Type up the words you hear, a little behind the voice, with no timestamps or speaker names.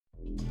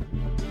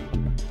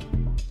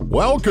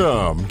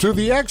Welcome to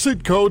the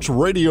Exit Coach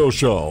Radio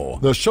Show,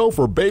 the show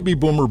for baby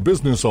boomer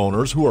business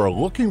owners who are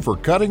looking for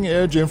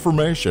cutting-edge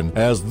information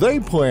as they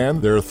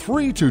plan their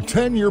 3 to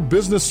 10-year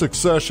business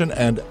succession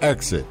and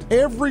exit.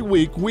 Every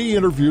week, we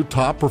interview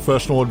top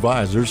professional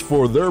advisors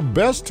for their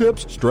best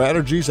tips,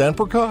 strategies, and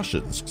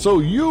precautions, so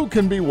you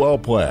can be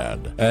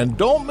well-planned. And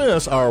don't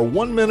miss our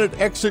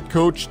 1-minute Exit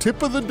Coach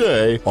tip of the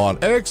day on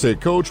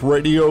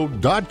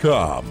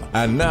ExitCoachRadio.com.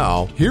 And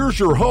now, here's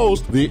your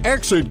host, the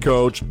Exit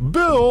Coach,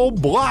 Bill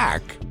Black.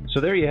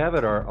 So there you have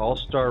it, our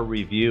All-Star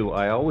Review.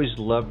 I always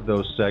love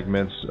those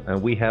segments,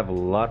 and we have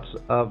lots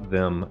of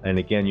them. And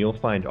again, you'll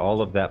find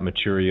all of that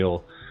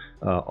material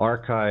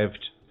archived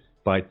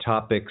by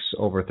topics,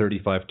 over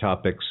 35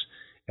 topics,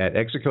 at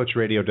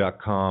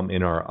ExitCoachRadio.com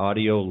in our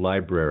audio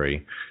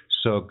library.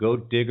 So go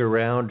dig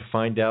around,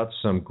 find out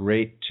some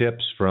great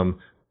tips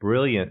from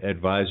brilliant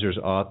advisors,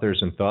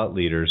 authors, and thought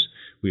leaders.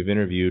 We've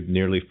interviewed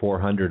nearly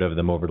 400 of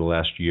them over the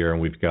last year,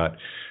 and we've got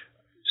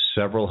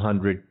several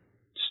hundred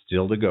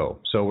still to go.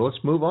 So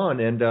let's move on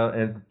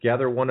and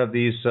gather one of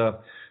these the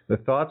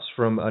thoughts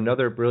from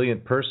another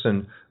brilliant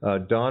person.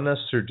 Donna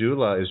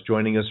Serdula is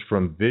joining us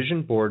from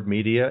Vision Board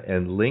Media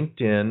and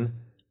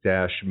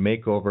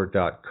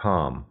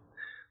LinkedIn-makeover.com.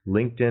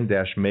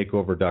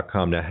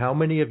 LinkedIn-makeover.com. Now, how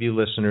many of you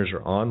listeners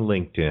are on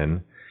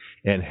LinkedIn,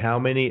 and how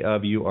many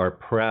of you are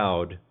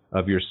proud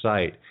of your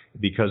site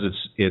because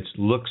it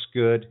looks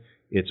good,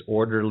 it's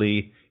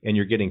orderly, and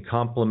you're getting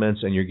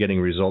compliments and you're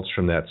getting results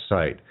from that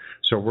site?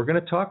 So we're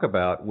going to talk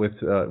about, with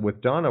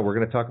Donna, we're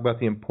going to talk about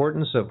the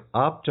importance of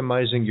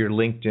optimizing your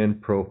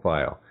LinkedIn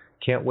profile.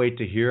 Can't wait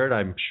to hear it.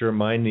 I'm sure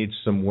mine needs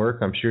some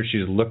work. I'm sure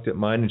she's looked at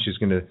mine and she's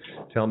going to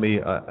tell me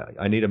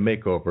I need a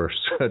makeover.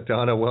 So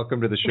Donna,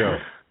 welcome to the show.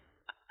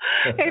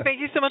 Hey,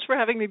 thank you so much for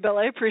having me, Bill.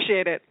 I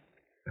appreciate it.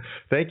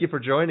 Thank you for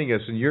joining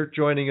us. And you're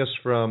joining us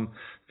from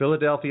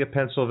Philadelphia,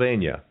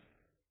 Pennsylvania,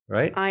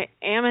 right? I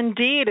am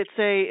indeed.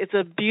 It's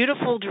a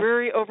beautiful,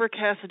 dreary,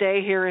 overcast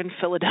day here in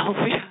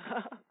Philadelphia.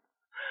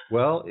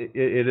 Well,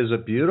 it is a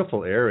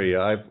beautiful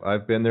area.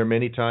 I've been there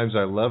many times.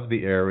 I love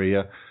the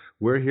area.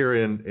 We're here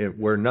in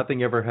where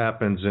nothing ever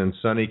happens in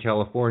sunny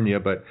California.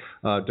 But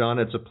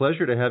Donna, it's a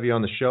pleasure to have you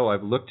on the show.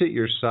 I've looked at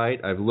your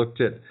site. I've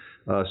looked at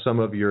some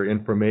of your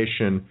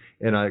information,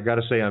 and I got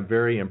to say I'm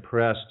very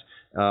impressed.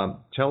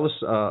 Tell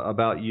us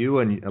about you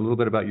and a little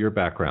bit about your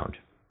background.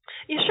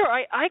 Yeah, sure.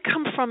 I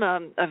come from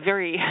a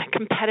very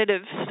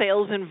competitive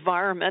sales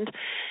environment,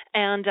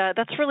 and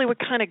that's really what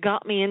kind of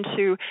got me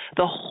into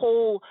the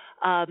whole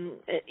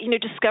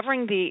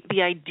discovering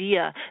the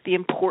idea, the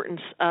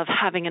importance of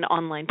having an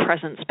online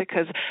presence.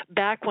 Because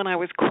back when I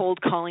was cold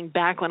calling,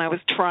 back when I was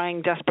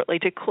trying desperately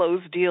to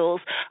close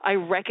deals, I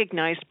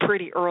recognized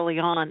pretty early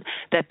on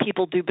that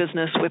people do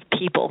business with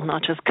people,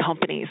 not just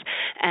companies.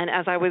 And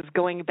as I was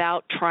going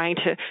about trying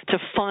to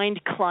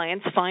find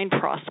clients, find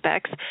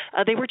prospects,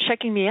 they were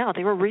checking me out.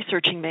 They were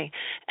researching me.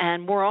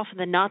 And more often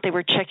than not, they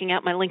were checking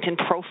out my LinkedIn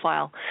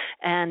profile.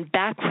 And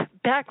back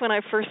when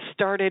I first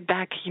started,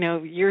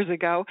 years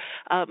ago,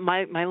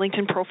 my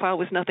LinkedIn profile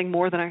was nothing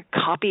more than a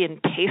copy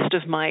and paste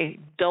of my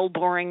dull,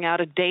 boring,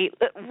 out-of-date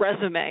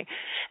resume.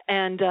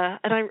 And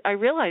I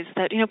realized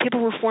that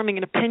people were forming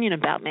an opinion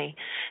about me,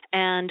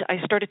 and I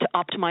started to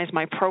optimize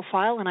my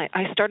profile, and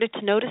I started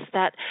to notice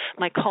that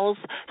my calls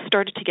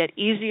started to get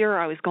easier.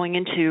 I was going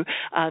into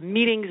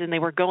meetings, and they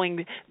were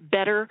going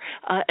better,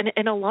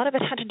 and a lot of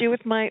it had to do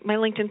with my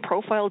LinkedIn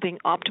profile being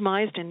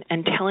optimized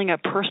and telling a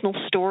personal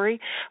story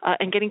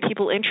and getting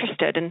people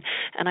interested. And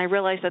I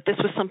realized that this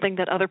was something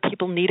that other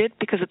people needed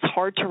because it's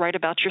hard to write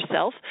about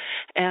yourself.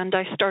 And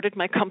I started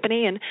my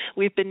company, and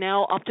we've been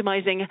now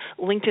optimizing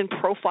LinkedIn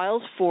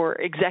profiles for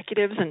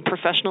executives and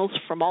professionals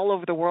from all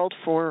over the world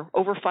for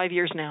over 5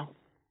 years now.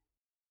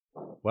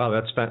 Wow,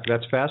 that's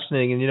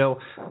fascinating. And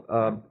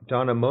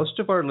Donna, most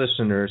of our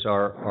listeners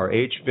are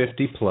age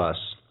 50 plus.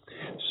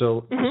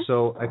 So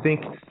I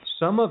think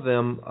some of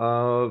them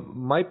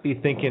might be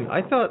thinking.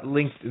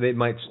 They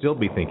might still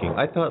be thinking.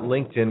 I thought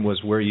LinkedIn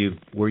was where you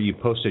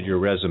posted your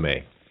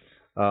resume.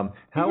 How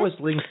has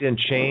LinkedIn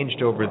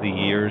changed over the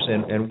years,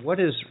 and what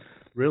is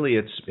really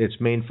its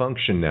main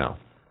function now?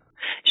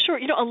 Sure.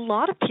 A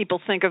lot of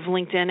people think of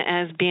LinkedIn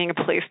as being a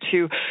place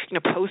to,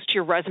 post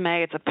your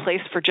resume. It's a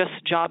place for just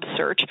job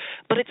search,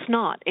 but it's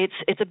not.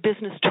 It's a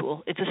business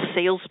tool. It's a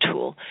sales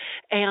tool,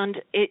 and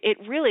it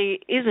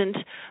really isn't.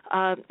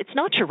 It's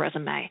not your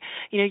resume.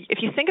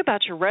 If you think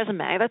about your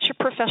resume, that's your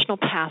professional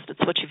past.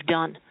 It's what you've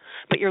done.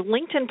 But your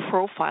LinkedIn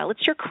profile,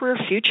 it's your career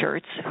future.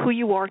 It's who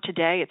you are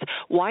today. It's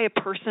why a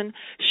person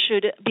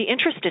should be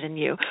interested in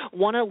you,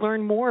 want to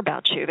learn more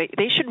about you.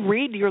 They should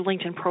read your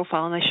LinkedIn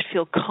profile, and they should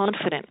feel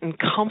confident and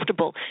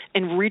comfortable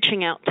in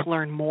reaching out to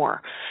learn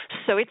more.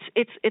 So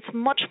it's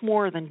much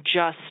more than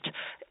just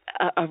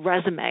a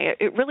resume.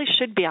 It really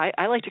should be.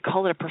 I like to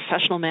call it a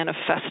professional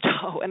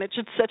manifesto, and it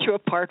should set you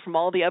apart from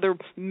all the other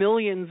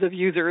millions of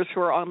users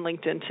who are on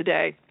LinkedIn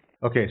today.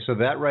 Okay, so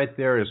that right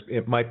there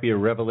it might be a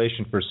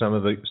revelation for some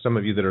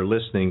of you that are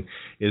listening,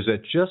 is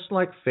that just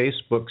like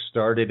Facebook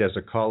started as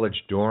a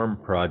college dorm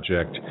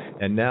project,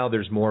 and now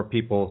there's more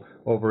people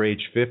over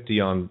age 50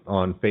 on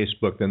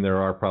Facebook than there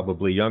are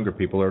probably younger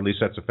people, or at least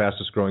that's the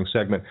fastest growing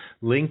segment.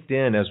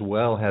 LinkedIn as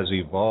well has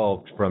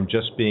evolved from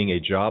just being a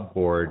job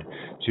board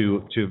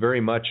to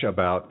very much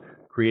about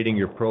creating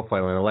your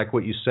profile. And I like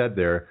what you said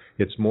there.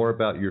 It's more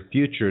about your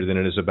future than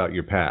it is about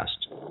your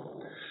past.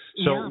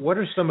 So what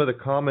are some of the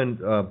common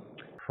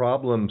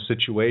problem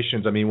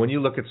situations? I mean, when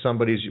you look at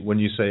when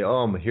you say,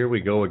 oh, here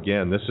we go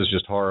again, this is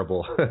just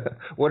horrible.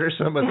 What are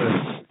some of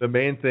the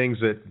main things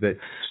that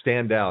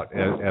stand out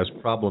as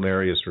problem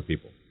areas for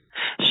people?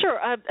 Sure.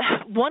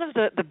 One of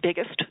the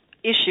biggest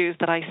issues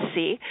that I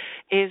see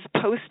is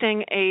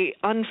posting a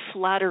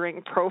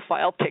unflattering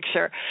profile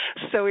picture.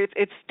 So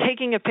it's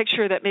taking a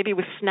picture that maybe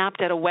was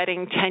snapped at a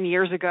wedding 10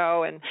 years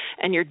ago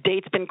and your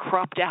date's been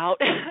cropped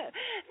out.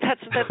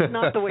 That's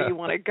not the way you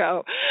want to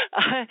go.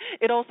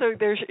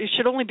 It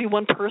should only be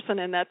one person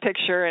in that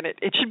picture, and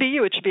it should be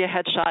you. It should be a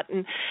headshot.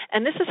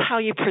 And this is how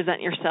you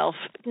present yourself,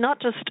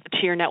 not just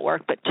to your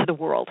network, but to the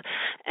world.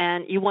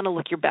 And you want to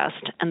look your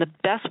best. And the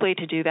best way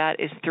to do that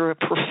is through a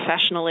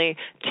professionally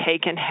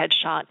taken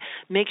headshot.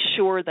 Make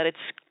sure that it's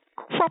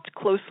cropped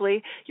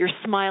closely, you're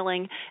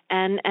smiling,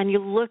 and you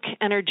look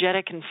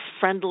energetic and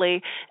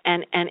friendly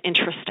and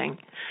interesting.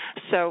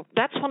 So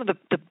that's one of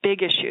the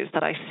big issues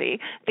that I see.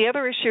 The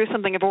other issue is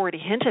something I've already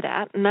hinted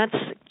at, and that's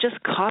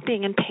just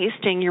copying and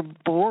pasting your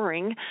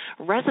boring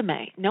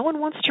resume. No one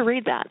wants to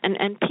read that,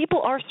 and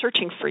people are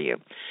searching for you.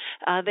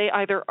 They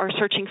either are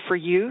searching for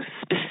you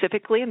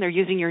specifically, and they're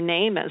using your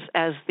name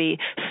as the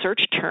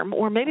search term,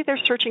 or maybe they're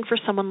searching for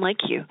someone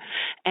like you.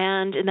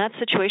 And in that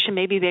situation,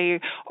 maybe they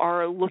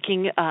are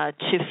looking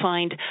to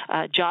find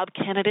job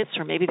candidates,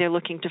 or maybe they're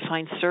looking to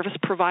find service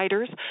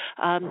providers.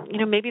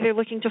 Maybe they're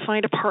looking to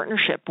find a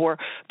partnership or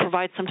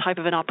provide some type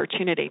of an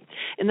opportunity.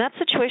 In that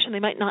situation, they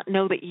might not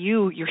know that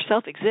you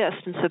yourself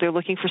exist, and so they're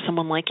looking for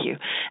someone like you,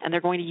 and they're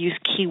going to use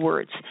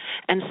keywords.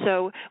 And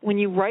so when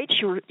you write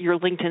your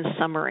LinkedIn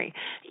summary,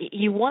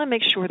 you want to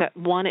make sure that,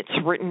 one, it's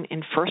written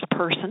in first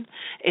person,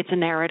 it's a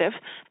narrative,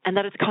 and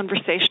that it's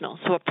conversational,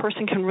 so a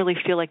person can really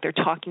feel like they're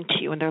talking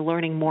to you and they're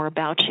learning more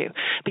about you.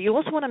 But you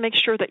also want to make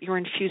sure that you're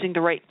infusing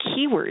the right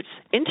keywords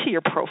into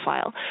your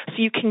profile so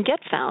you can get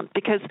found,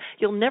 because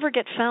you'll never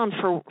get found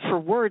for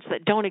words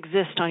that don't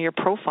exist on your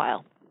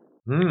profile.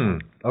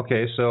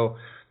 Okay, so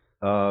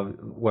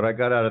what I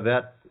got out of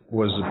that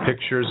was the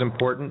picture is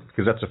important,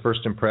 because that's the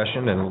first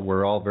impression, and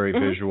we're all very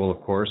visual,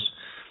 of course.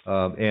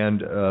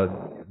 And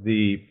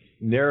the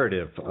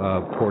narrative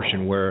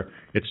portion, where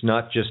it's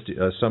not just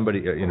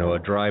a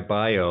dry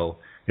bio.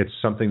 It's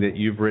something that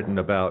you've written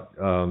about,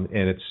 and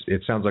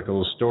it sounds like a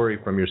little story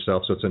from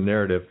yourself, so it's a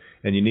narrative,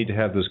 and you need to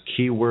have those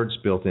keywords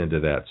built into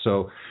that.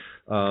 So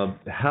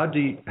how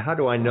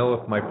do I know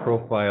if my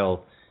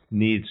profile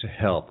needs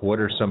help? What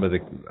are some of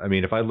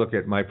if I look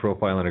at my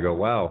profile and I go,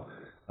 wow,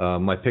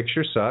 my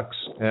picture sucks,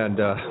 and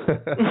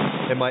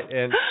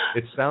and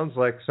it sounds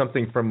like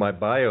something from my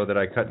bio that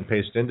I cut and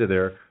paste into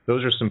there.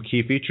 Those are some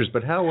key features,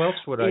 but how else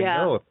would I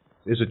know?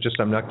 Is it just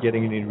I'm not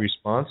getting any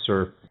response,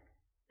 or?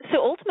 So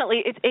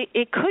ultimately,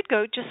 it could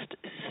go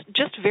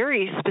just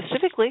very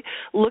specifically,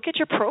 look at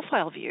your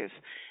profile views.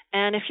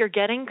 And if you're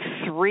getting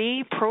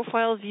 3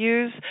 profile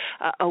views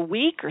a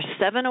week or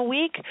 7 a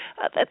week,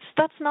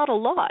 that's not a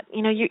lot.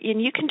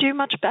 You can do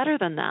much better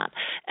than that.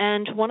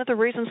 And one of the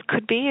reasons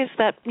could be is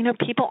that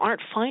people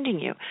aren't finding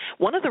you.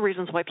 One of the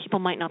reasons why people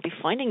might not be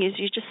finding you is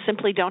you just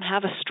simply don't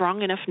have a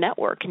strong enough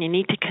network, and you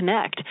need to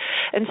connect.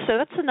 And so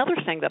that's another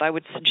thing that I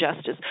would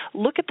suggest is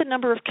look at the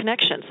number of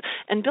connections.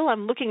 And Bill,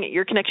 I'm looking at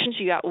your connections.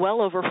 You got well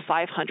over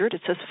 500.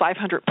 It says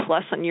 500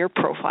 plus on your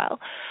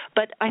profile.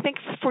 But I think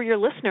for your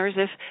listeners,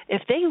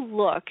 if they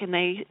look and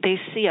they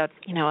see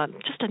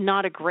just a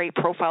not a great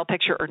profile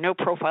picture or no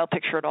profile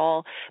picture at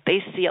all,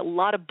 they see a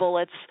lot of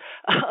bullets,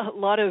 a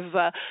lot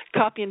of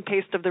copy and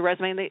paste of the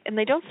resume, and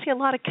they don't see a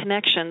lot of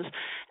connections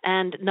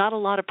and not a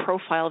lot of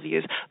profile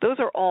views. Those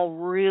are all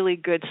really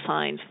good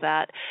signs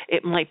that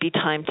it might be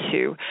time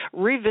to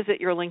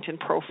revisit your LinkedIn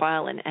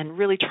profile and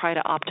really try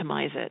to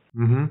optimize it.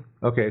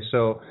 Okay,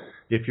 so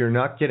if you're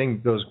not getting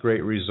those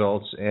great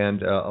results,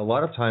 and a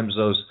lot of times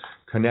those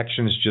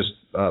connections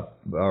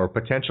or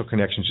potential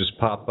connections just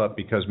pop up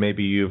because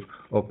maybe you've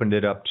opened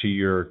it up to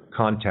your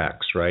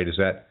contacts, right? Is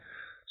that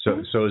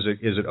so? So is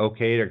it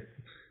okay to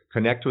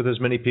connect with as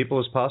many people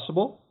as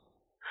possible?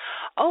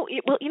 Oh,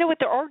 well, you know what?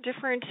 There are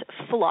different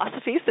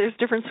philosophies. There's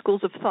different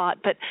schools of thought,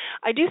 but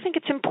I do think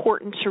it's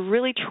important to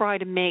really try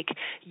to make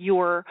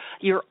your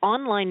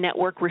online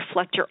network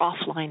reflect your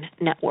offline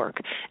network.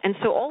 And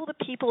so all the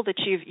people that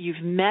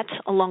you've met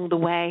along the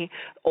way,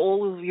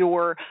 all of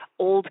your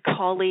old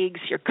colleagues,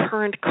 your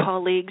current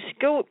colleagues,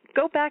 go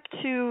back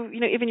to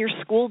even your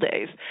school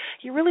days.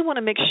 You really want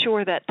to make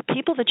sure that the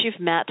people that you've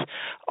met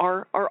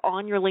are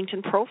on your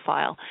LinkedIn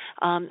profile,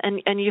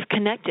 and you've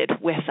connected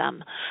with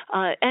them.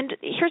 And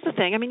here's the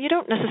thing. thing. I mean, you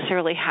don't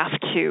necessarily have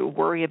to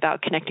worry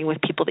about connecting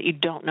with people that you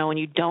don't know and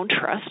you don't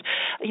trust.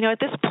 At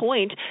this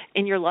point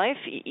in your life,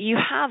 you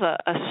have a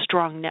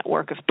strong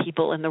network of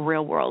people in the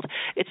real world.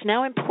 It's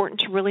now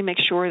important to really make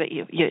sure that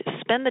you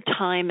spend the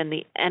time and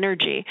the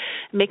energy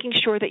making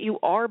sure that you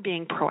are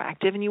being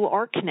proactive and you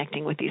are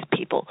connecting with these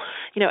people.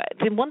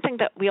 The one thing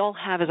that we all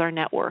have is our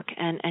network,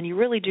 and you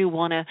really do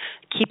want to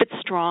keep it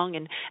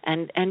strong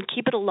and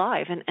keep it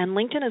alive. And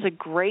LinkedIn is a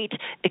great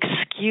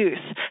excuse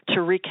to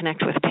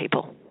reconnect with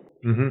people.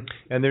 Mm-hmm.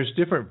 And there's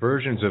different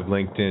versions of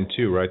LinkedIn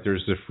too, right?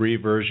 There's the free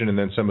version and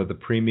then some of the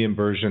premium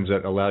versions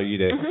that allow you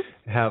to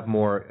have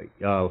more,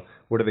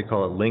 what do they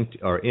call it, linked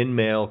or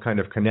in-mail kind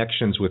of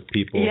connections with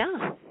people.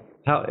 Yeah.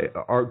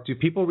 Do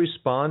people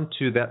respond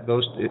to that?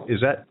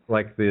 Is that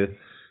like the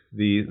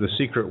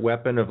secret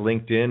weapon of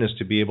LinkedIn, is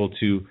to be able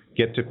to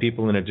get to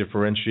people in a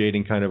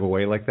differentiating kind of a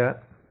way like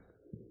that?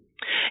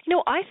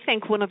 I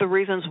think one of the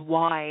reasons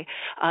why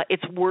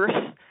it's worth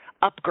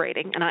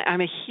upgrading, and I'm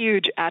a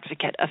huge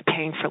advocate of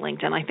paying for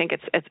LinkedIn. I think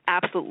it's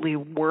absolutely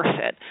worth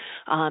it.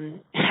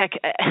 Heck,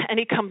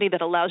 any company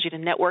that allows you to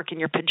network in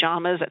your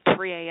pajamas at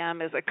 3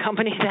 a.m. is a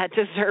company that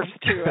deserves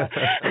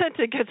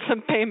to get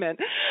some payment.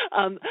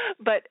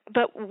 But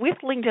with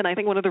LinkedIn, I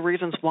think one of the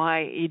reasons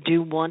why you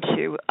do want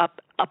to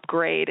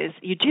upgrade is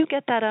you do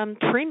get that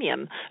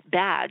premium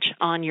badge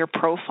on your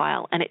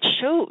profile, and it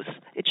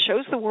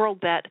shows the world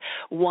that,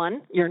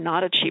 one, you're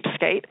not a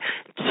cheapskate,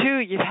 two,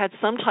 you've had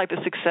some type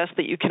of success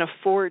that you can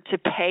afford to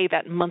pay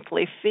that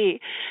monthly fee,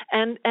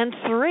 and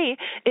three,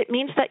 it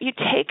means that you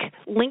take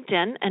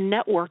LinkedIn and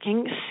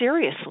networking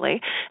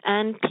seriously,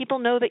 and people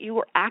know that you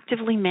are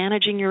actively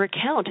managing your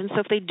account, and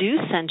so if they do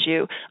send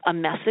you a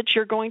message,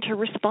 you're going to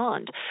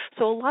respond.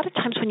 So a lot of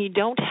times when you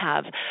don't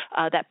have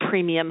that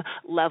premium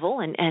level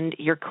and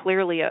you're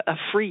clearly a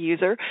free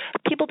user,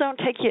 people don't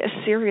take you as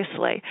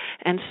seriously,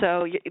 and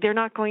so they're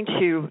not going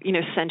to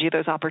send you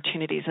those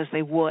opportunities as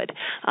they would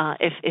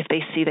if they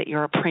see that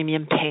you're a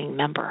premium paying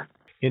member.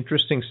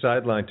 Interesting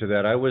sideline to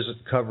that. I was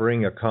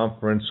covering a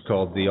conference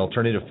called the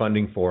Alternative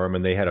Funding Forum,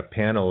 and they had a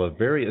panel of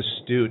very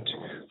astute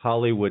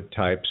Hollywood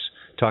types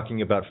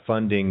talking about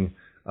funding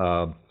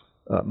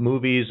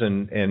movies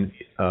and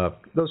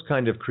those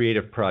kind of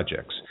creative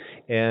projects.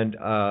 And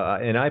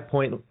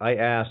I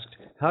asked,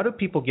 how do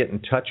people get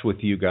in touch with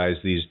you guys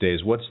these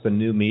days? What's the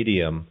new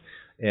medium?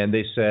 And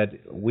they said,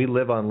 we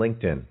live on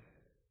LinkedIn.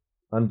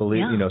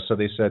 Unbelievable. Yeah. So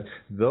they said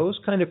those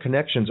kind of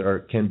connections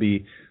can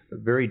be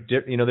very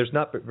there's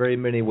not very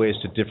many ways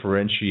to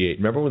differentiate.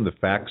 Remember when the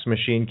fax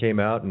machine came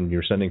out and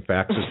you're sending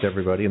faxes to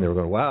everybody and they were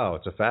going, wow,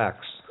 it's a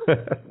fax.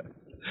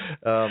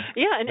 And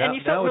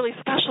you felt really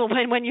special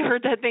when you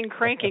heard that thing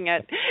cranking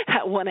at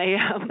 1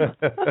 a.m.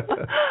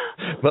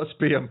 Must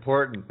be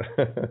important.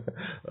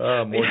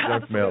 More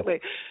junk mail.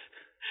 Absolutely.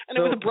 And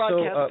it was a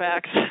broadcast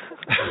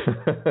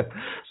fax.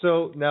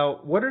 So now,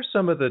 what are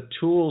some of the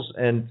tools,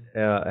 and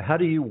how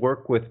do you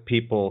work with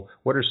people?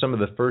 What are some of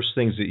the first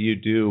things that you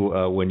do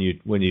when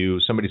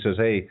somebody says,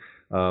 "Hey,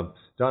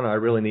 Donna, I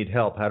really need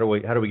help. How do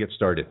we get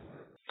started?"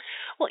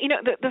 Well,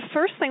 the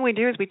first thing we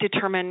do is we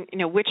determine,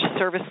 which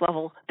service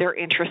level they're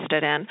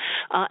interested in,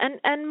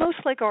 and most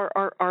like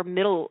our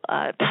middle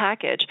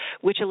package,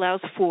 which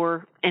allows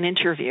for an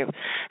interview,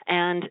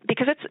 and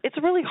because it's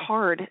really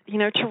hard,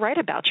 to write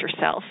about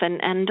yourself,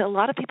 and a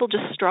lot of people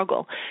just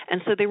struggle,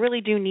 and so they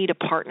really do need a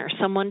partner,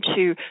 someone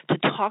to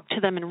talk to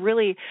them and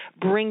really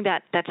bring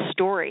that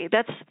story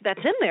that's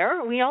in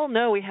there. We all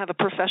know we have a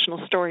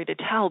professional story to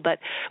tell, but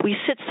we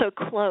sit so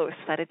close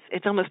that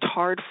it's almost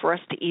hard for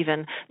us to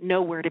even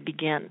know where to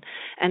begin.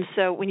 And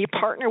so when you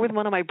partner with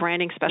one of my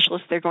branding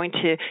specialists, they're going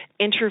to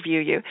interview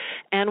you.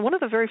 And one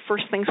of the very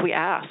first things we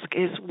ask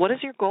is, what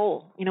is your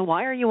goal?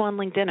 Why are you on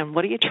LinkedIn, and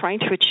what are you trying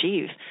to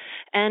achieve?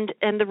 And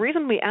the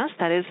reason we ask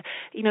that is,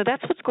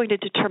 that's what's going to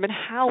determine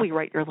how we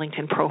write your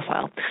LinkedIn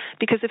profile.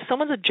 Because if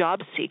someone's a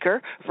job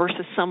seeker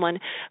versus someone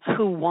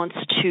who wants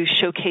to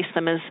showcase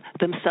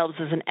themselves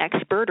as an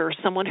expert, or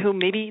someone who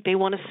maybe they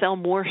want to sell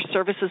more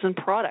services and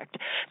product,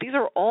 these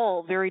are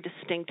all very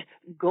distinct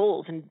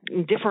goals and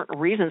different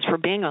reasons for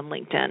being on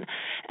LinkedIn.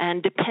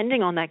 And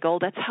depending on that goal,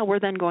 that's how we're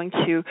then going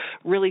to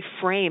really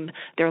frame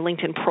their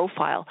LinkedIn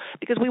profile,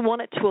 because we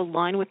want it to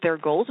align with their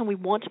goals, and we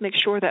want to make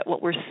sure that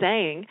what we're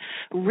saying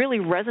really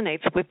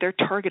resonates with their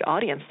target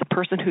audience, the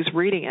person who's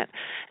reading it.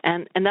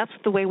 And that's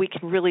the way we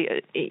can really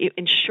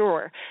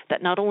ensure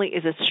that not only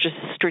is it just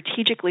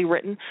strategically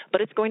written,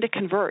 but it's going to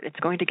convert. It's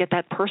going to get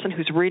that person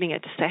who's reading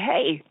it to say,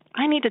 hey,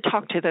 I need to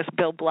talk to this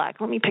Bill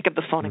Black. Let me pick up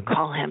the phone and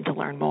call him to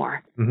learn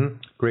more. Mm-hmm.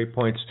 Great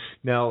points.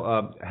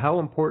 Now, how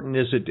important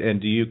is it,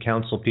 and do you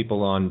counsel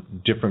people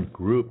on different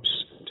groups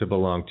to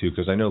belong to?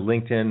 Because I know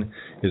LinkedIn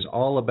is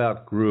all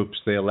about groups.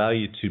 They allow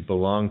you to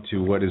belong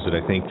to, what is it,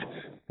 I think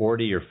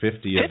 40 or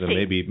 50 of them,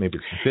 maybe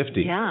it's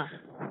 50. Yeah.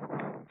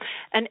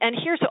 And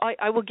here's,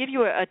 I will give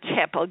you a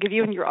tip. I'll give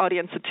you and your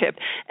audience a tip,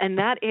 and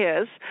that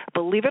is,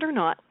 believe it or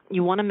not,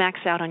 you want to max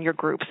out on your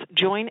groups.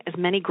 Join as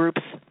many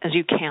groups as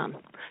you can.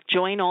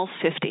 Join all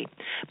 50.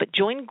 But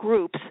join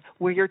groups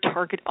where your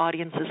target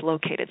audience is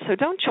located. So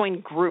don't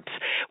join groups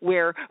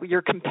where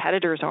your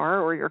competitors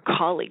are or your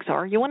colleagues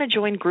are. You want to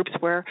join groups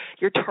where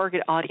your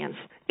target audience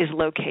is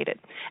located.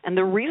 And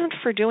the reason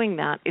for doing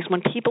that is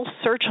when people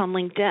search on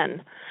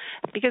LinkedIn,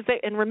 because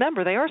and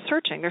remember, they are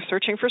searching. They're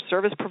searching for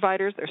service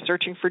providers. They're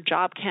searching for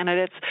job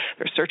candidates.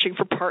 They're searching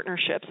for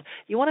partnerships.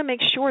 You want to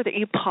make sure that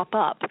you pop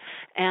up.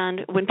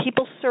 And when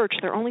people search,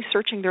 they're only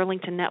searching their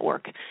LinkedIn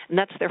network. And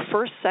that's their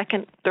first,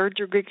 second,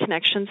 third-degree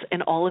connections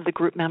and all of the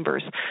group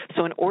members.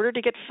 So in order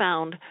to get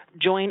found,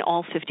 join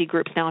all 50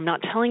 groups. Now, I'm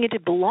not telling you to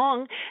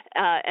belong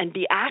and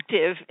be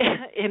active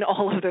in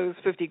all of those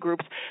 50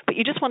 groups, but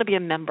you just want to be a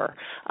member.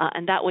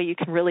 And that way you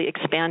can really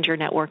expand your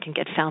network and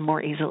get found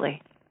more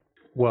easily.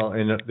 Well,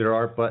 and there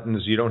are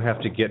buttons. You don't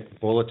have to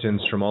get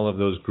bulletins from all of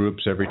those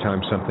groups every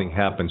time something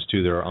happens,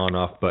 too. There are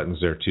on-off buttons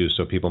there, too,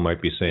 so people might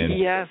be saying,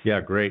 yes.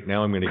 Yeah, great,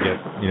 now I'm going to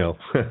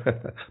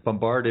get,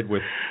 bombarded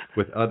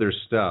with other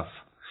stuff.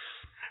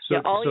 So,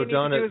 yeah, all you need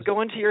Donna, to do is go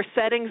into your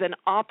settings and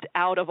opt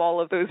out of all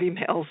of those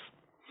emails.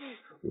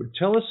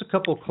 Tell us a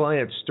couple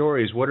client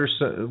stories. What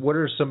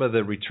are some of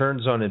the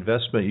returns on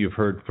investment you've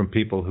heard from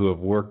people who have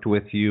worked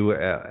with you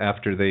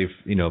after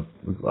they've,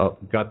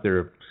 got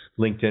their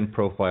LinkedIn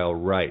profile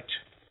right?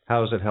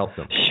 How has it helped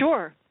them?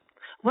 Sure.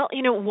 Well,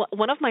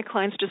 one of my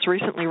clients just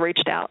recently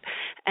reached out,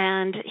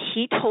 and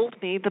he told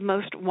me the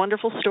most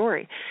wonderful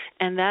story,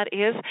 and that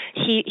is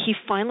he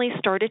finally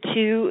started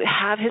to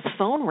have his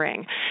phone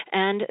ring,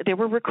 and there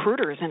were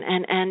recruiters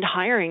and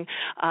hiring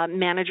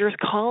managers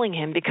calling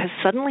him because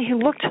suddenly he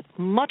looked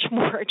much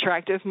more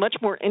attractive, much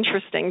more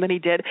interesting than he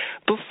did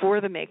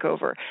before the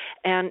makeover.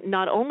 And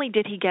not only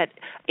did he get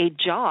a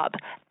job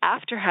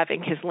after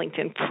having his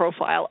LinkedIn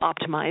profile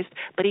optimized,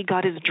 but he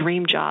got his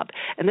dream job.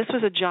 And this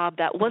was a job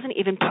that wasn't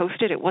even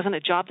posted. It wasn't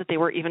a job that they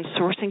were even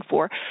sourcing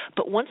for.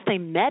 But once they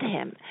met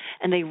him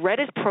and they read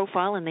his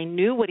profile and they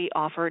knew what he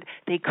offered,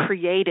 they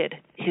created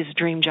his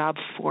dream job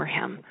for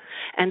him.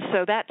 And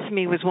so that to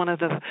me was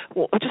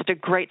just a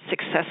great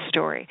success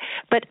story.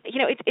 But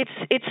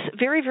it's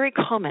very, very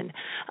common.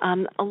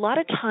 A lot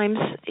of times,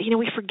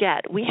 we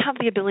forget we have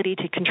the ability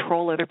to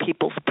control other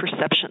people's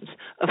perceptions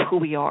of who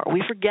we are.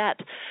 We forget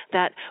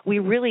that we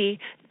really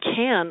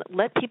can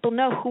let people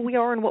know who we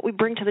are and what we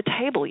bring to the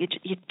table. You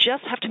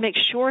just have to make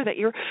sure that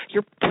you're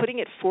putting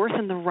it forth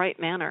in the right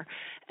manner.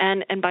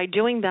 And by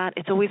doing that,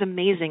 it's always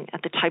amazing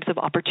at the types of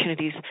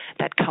opportunities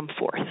that come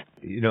forth.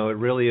 It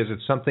really is.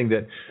 It's something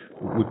that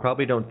we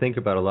probably don't think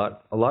about a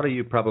lot. A lot of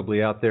you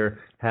probably out there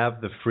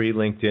have the free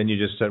LinkedIn. You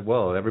just said,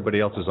 well, everybody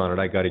else is on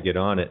it. I got to get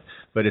on it.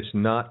 But it's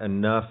not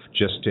enough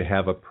just to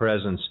have a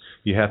presence.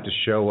 You have to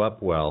show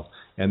up well.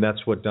 And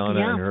that's what Donna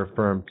and her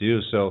firm do.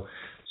 So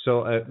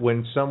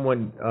when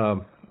someone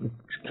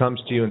comes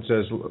to you and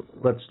says,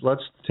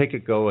 let's take a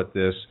go at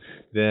this,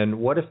 then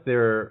what if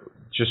they're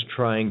just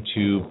trying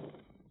to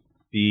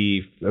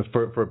be,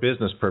 for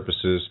business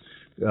purposes,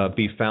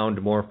 be found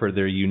more for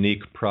their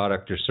unique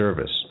product or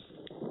service?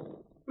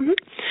 Mm-hmm.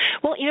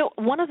 Well,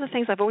 one of the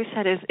things I've always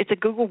said is it's a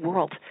Google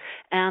world,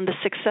 and the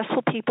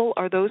successful people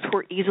are those who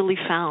are easily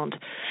found.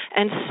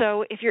 And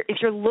so if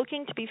you're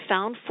looking to be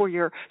found for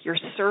your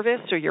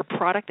service or your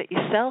product that you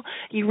sell,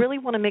 you really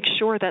want to make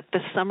sure that the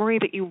summary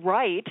that you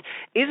write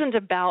isn't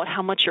about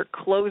how much you're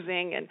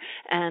closing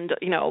and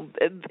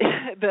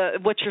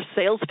what your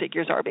sales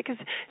figures are, because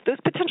those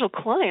potential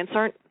clients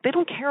they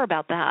don't care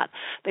about that.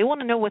 They want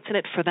to know what's in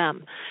it for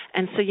them.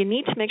 And so you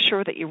need to make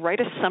sure that you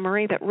write a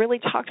summary that really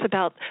talks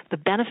about the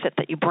benefit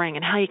that you bring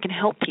and how you can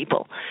help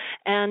people.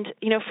 And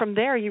from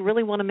there, you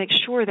really want to make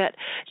sure that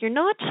you're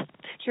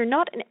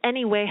not in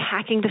any way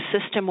hacking the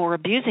system or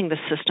abusing the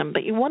system,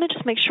 but you want to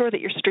just make sure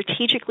that you're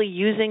strategically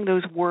using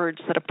those words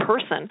that a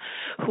person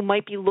who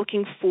might be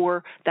looking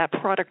for that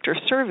product or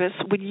service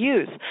would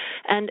use.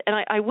 And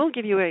I will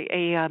give you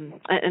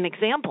an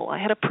example. I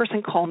had a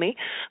person call me,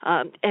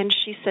 and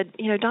she said,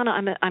 Donna,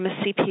 I'm a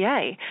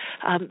CPA,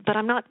 but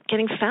I'm not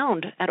getting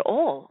found at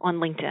all on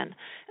LinkedIn.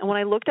 And when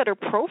I looked at her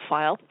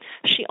profile,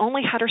 she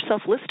only had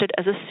herself listed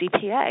as a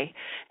CPA.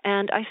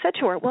 And I said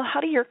to her, well, how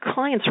do your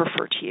clients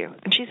refer to you?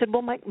 And she said,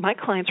 well, my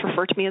clients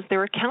refer to me as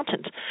their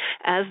accountant,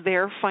 as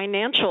their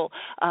financial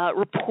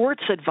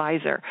reports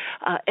advisor,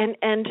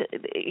 and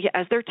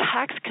as their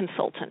tax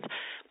consultant.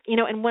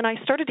 And when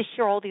I started to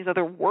hear all these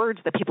other words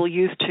that people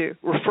use to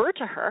refer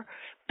to her,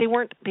 they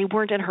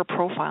weren't in her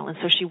profile, and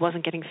so she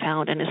wasn't getting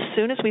found. And as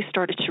soon as we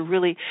started to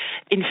really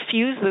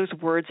infuse those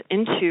words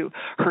into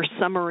her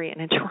summary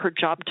and into her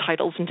job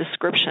titles and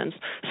descriptions,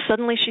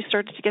 suddenly she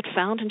started to get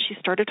found, and she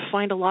started to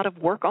find a lot of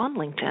work on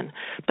LinkedIn.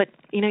 But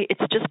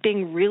it's just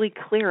being really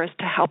clear as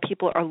to how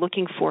people are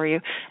looking for you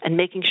and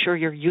making sure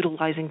you're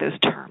utilizing those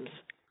terms.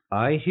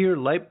 I hear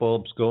light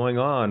bulbs going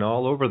on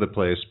all over the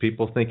place.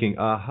 People thinking,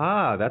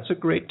 aha, that's a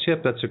great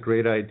tip. That's a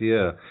great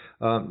idea.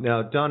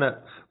 Now,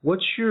 Donna,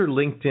 what's your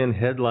LinkedIn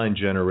headline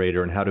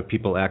generator and how do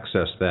people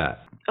access that?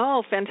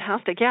 Oh,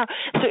 fantastic. Yeah.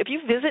 So if you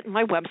visit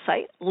my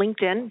website,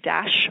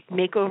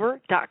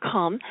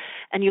 linkedin-makeover.com,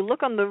 and you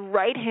look on the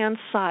right-hand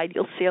side,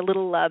 you'll see a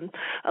little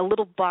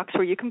box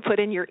where you can put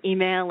in your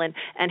email and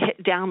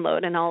hit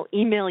download, and I'll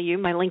email you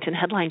my LinkedIn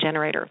headline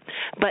generator.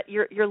 But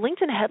your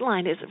LinkedIn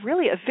headline is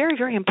really a very,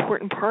 very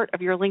important part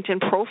of your LinkedIn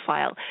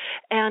profile.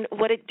 And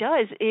what it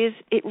does is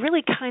it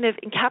really kind of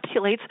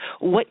encapsulates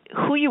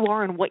who you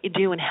are and what you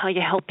do and how you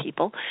help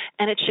people,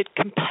 and it should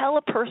compel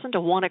a person to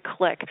want to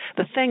click.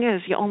 The thing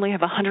is, you only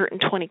have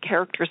 120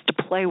 characters to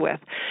play with,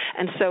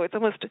 and so it's a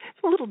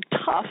little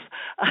tough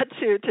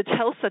to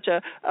tell such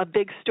a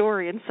big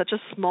story in such a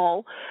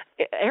small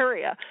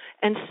area.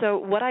 And so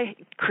what I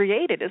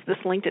created is this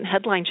LinkedIn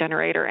headline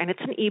generator, and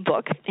it's an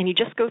ebook, and you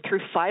just go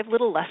through 5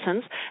 little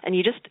lessons, and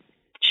you just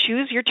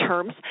choose your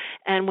terms,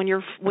 and when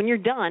you're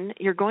done,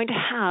 you're going to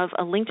have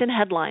a LinkedIn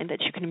headline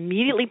that you can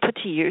immediately put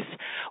to use,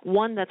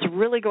 one that's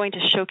really going to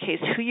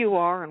showcase who you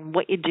are and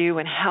what you do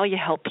and how you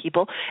help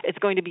people. It's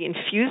going to be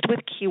infused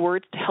with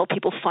keywords to help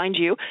people find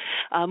you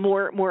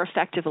more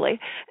effectively,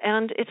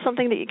 and it's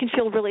something that you can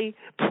feel really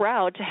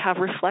proud to have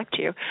reflect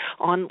you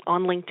on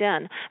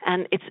LinkedIn.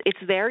 And it's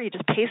there. You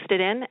just paste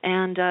it in,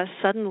 and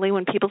suddenly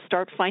when people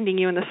start finding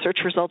you in the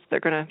search results,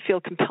 they're going to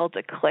feel compelled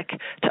to click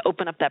to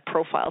open up that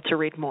profile to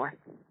read more.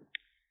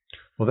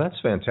 Well, that's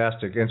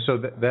fantastic. And so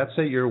that's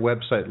at your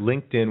website,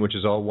 LinkedIn, which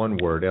is all one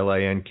word,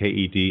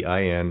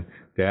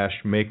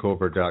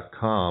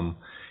 LinkedIn-makeover.com.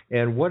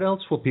 And what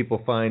else will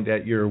people find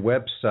at your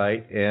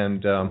website,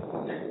 and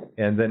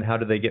then how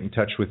do they get in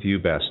touch with you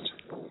best?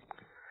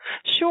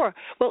 Sure.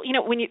 Well,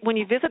 when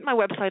you visit my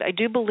website, I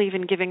do believe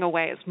in giving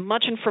away as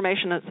much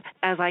information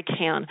as I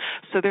can.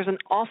 So there's an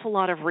awful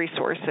lot of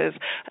resources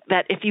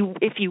that if you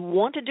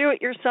want to do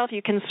it yourself,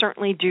 you can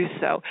certainly do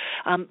so.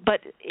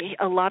 But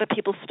a lot of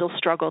people still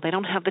struggle. They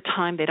don't have the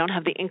time. They don't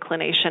have the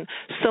inclination.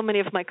 So many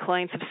of my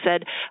clients have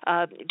said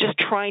just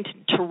trying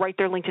to write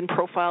their LinkedIn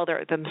profile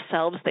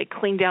themselves, they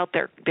cleaned out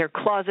their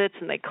closets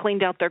and they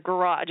cleaned out their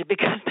garage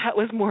because that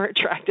was more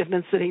attractive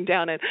than sitting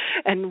down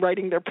and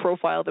writing their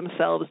profile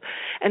themselves.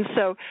 And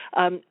so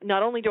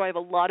not only do I have a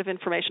lot of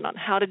information on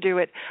how to do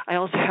it, I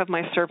also have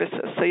my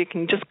services. So you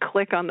can just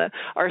click on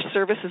our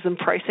services and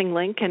pricing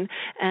link and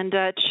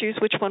choose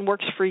which one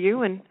works for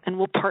you, and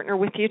we'll partner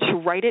with you to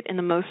write it in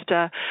the most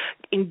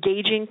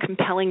engaging,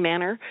 compelling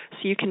manner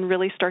so you can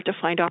really start to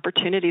find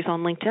opportunities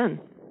on LinkedIn.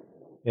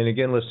 And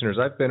again, listeners,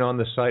 I've been on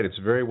the site. It's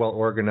very well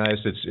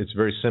organized. It's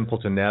very simple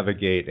to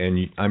navigate,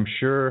 and I'm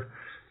sure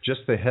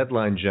just the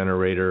headline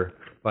generator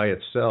by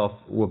itself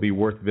will be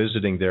worth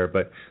visiting there.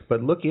 But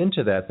look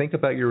into that. Think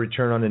about your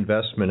return on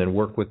investment and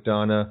work with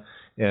Donna.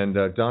 And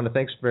Donna,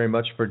 thanks very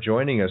much for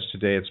joining us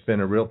today. It's been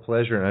a real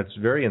pleasure, and it's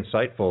very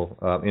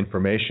insightful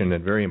information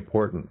and very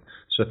important.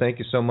 So thank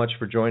you so much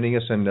for joining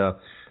us, and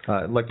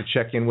I'd like to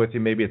check in with you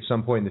maybe at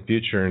some point in the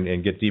future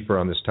and get deeper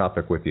on this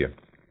topic with you.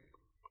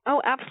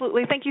 Oh,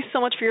 absolutely. Thank you so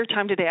much for your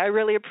time today. I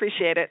really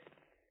appreciate it.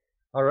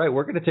 All right,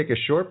 we're going to take a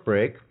short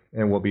break,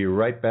 and we'll be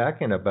right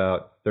back in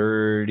about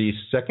 30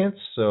 seconds.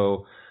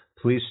 So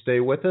please stay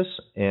with us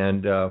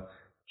and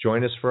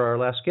join us for our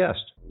last guest.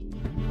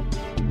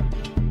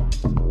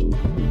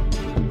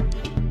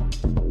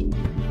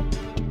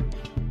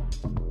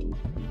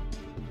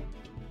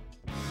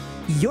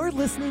 You're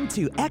listening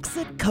to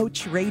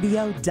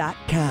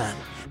ExitCoachRadio.com,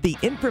 the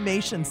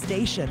information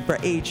station for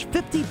age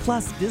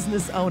 50-plus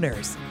business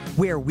owners,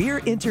 where we're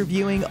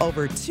interviewing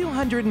over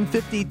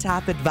 250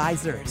 top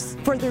advisors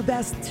for their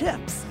best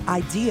tips,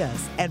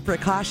 ideas, and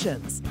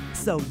precautions,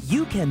 so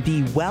you can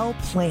be well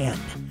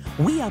planned.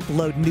 We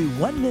upload new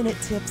 1-minute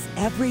tips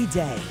every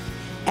day.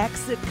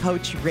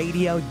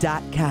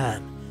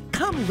 ExitCoachRadio.com.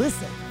 Come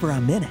listen for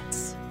a minute.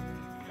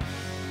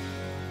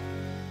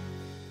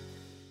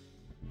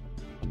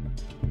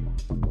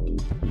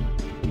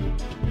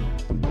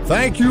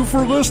 Thank you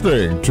for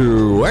listening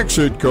to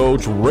Exit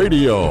Coach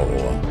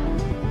Radio.